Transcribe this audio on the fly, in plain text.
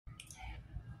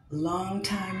Long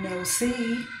time no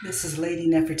see. This is Lady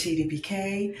Nefertiti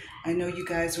BK. I know you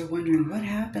guys were wondering what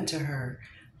happened to her.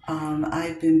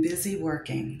 I've been busy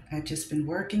working. I've just been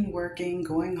working,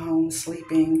 going home,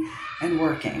 sleeping, and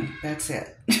working. That's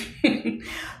it.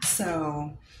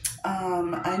 So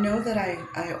I know that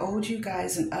I owed you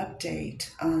guys an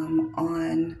update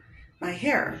on my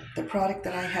hair, the product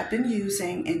that I have been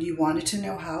using, and you wanted to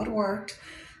know how it worked.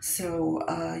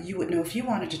 So you would know if you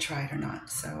wanted to try it or not.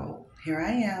 So here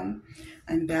I am.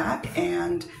 I'm back,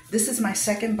 and this is my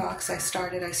second box I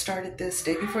started. I started this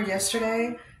day before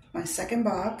yesterday, my second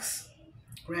box,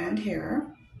 Grande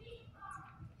here.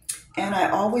 And I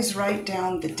always write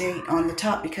down the date on the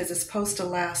top because it's supposed to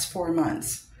last 4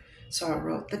 months. So I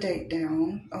wrote the date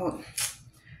down. Oh,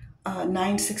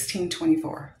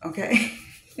 9/16/24, okay?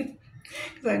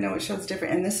 Because I know it shows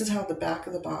different. And this is how the back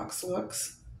of the box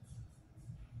looks.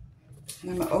 And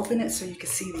I'm going to open it so you can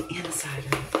see the inside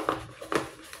of it.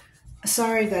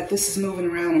 Sorry that this is moving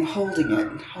around. I'm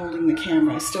holding the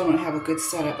camera. I still don't have a good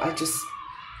setup. I've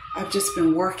just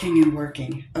been working and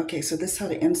working. Okay, so this is how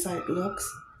the inside looks.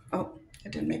 Oh,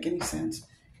 that didn't make any sense.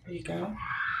 There you go.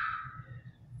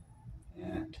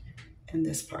 And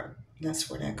this part, that's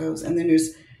where that goes. And then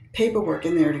there's paperwork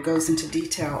in there that goes into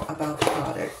detail about the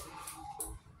product.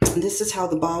 And this is how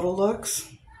the bottle looks.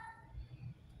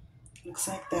 Looks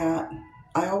like that.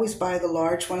 I always buy the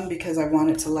large one because I want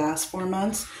it to last 4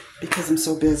 months because I'm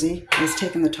so busy. I was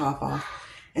taking the top off.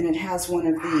 And it has one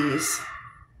of these.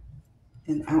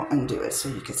 And I'll undo it so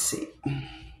you can see.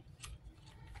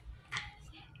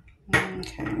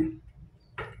 Okay.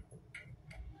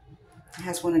 It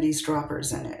has one of these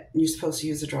droppers in it. You're supposed to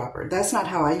use a dropper. That's not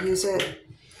how I use it.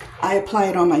 I apply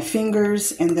it on my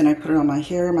fingers and then I put it on my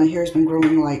hair. My hair's been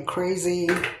growing like crazy.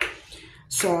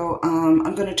 So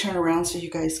I'm going to turn around so you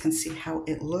guys can see how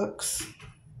it looks.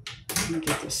 Let me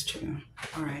get this too.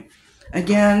 All right.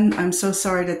 Again, I'm so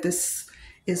sorry that this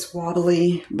is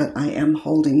wobbly, but I am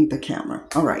holding the camera.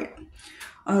 All right.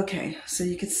 Okay, so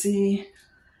you can see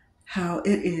how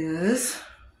it is.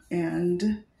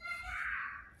 And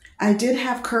I did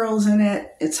have curls in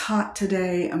it. It's hot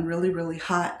today. I'm really, really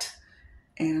hot.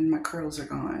 And my curls are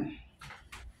gone.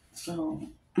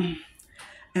 So,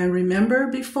 and remember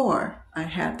before I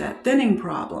had that thinning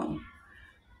problem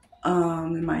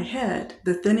in my head.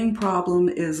 The thinning problem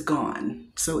is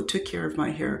gone. So it took care of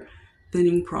my hair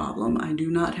thinning problem. I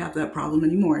do not have that problem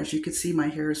anymore. As you can see, my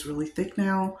hair is really thick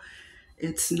now.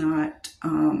 It's not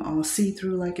all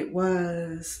see-through like it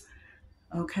was.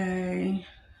 Okay,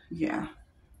 yeah,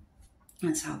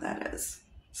 that's how that is.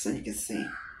 So you can see,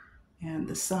 and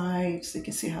the side, so you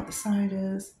can see how the side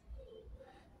is.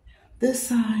 This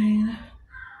side, you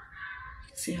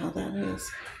can see how that is.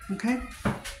 Okay,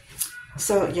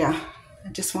 so yeah, I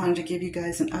just wanted to give you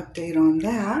guys an update on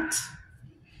that.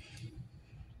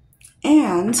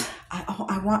 And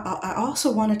I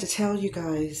also wanted to tell you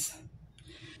guys,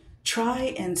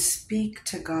 try and speak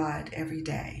to God every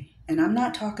day. And I'm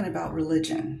not talking about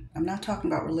religion. I'm not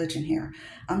talking about religion here.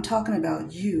 I'm talking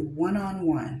about you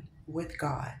one-on-one with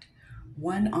God.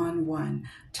 One-on-one.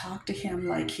 Talk to him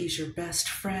like he's your best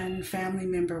friend, family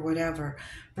member, whatever.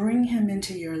 Bring him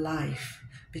into your life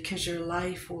because your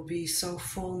life will be so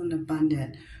full and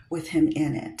abundant with him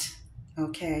in it.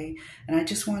 Okay? And I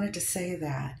just wanted to say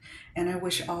that. And I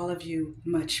wish all of you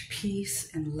much peace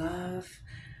and love.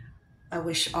 I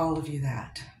wish all of you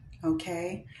that,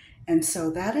 okay? And so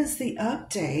that is the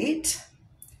update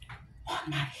on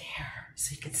my hair.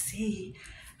 So you can see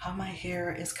how my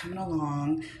hair is coming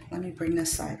along. Let me bring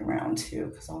this side around too,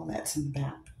 because all that's in the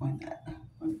back.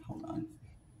 Hold on.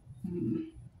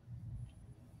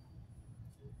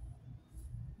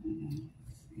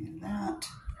 See that?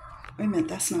 Wait a minute,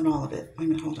 that's not all of it. Wait a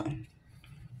minute, hold on.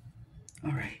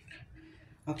 All right.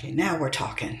 Okay, now we're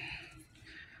talking.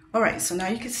 All right, so now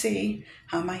you can see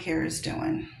how my hair is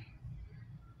doing.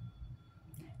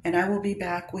 And I will be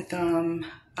back with,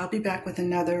 I'll be back with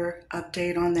another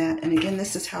update on that. And again,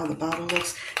 this is how the bottle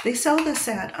looks. They sell this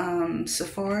at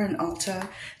Sephora and Ulta.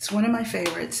 It's one of my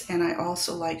favorites. And I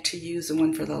also like to use the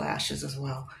one for the lashes as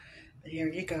well. But here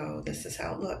you go. This is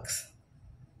how it looks.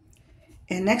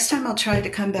 And next time I'll try to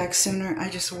come back sooner. I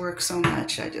just work so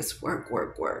much. I just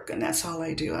work. And that's all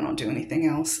I do. I don't do anything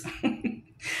else.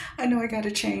 I know I got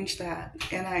to change that.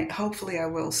 And hopefully I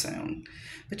will soon.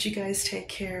 But you guys take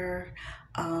care.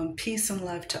 Peace and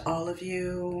love to all of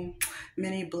you.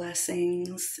 Many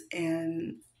blessings.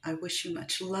 And I wish you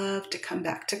much love to come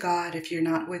back to God. If you're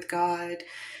not with God,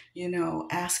 you know,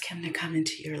 ask him to come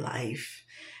into your life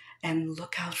and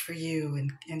look out for you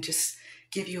and just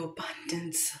give you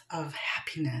abundance of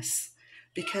happiness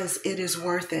because it is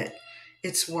worth it.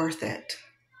 It's worth it.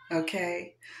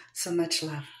 Okay? So much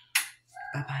love.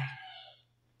 Bye-bye.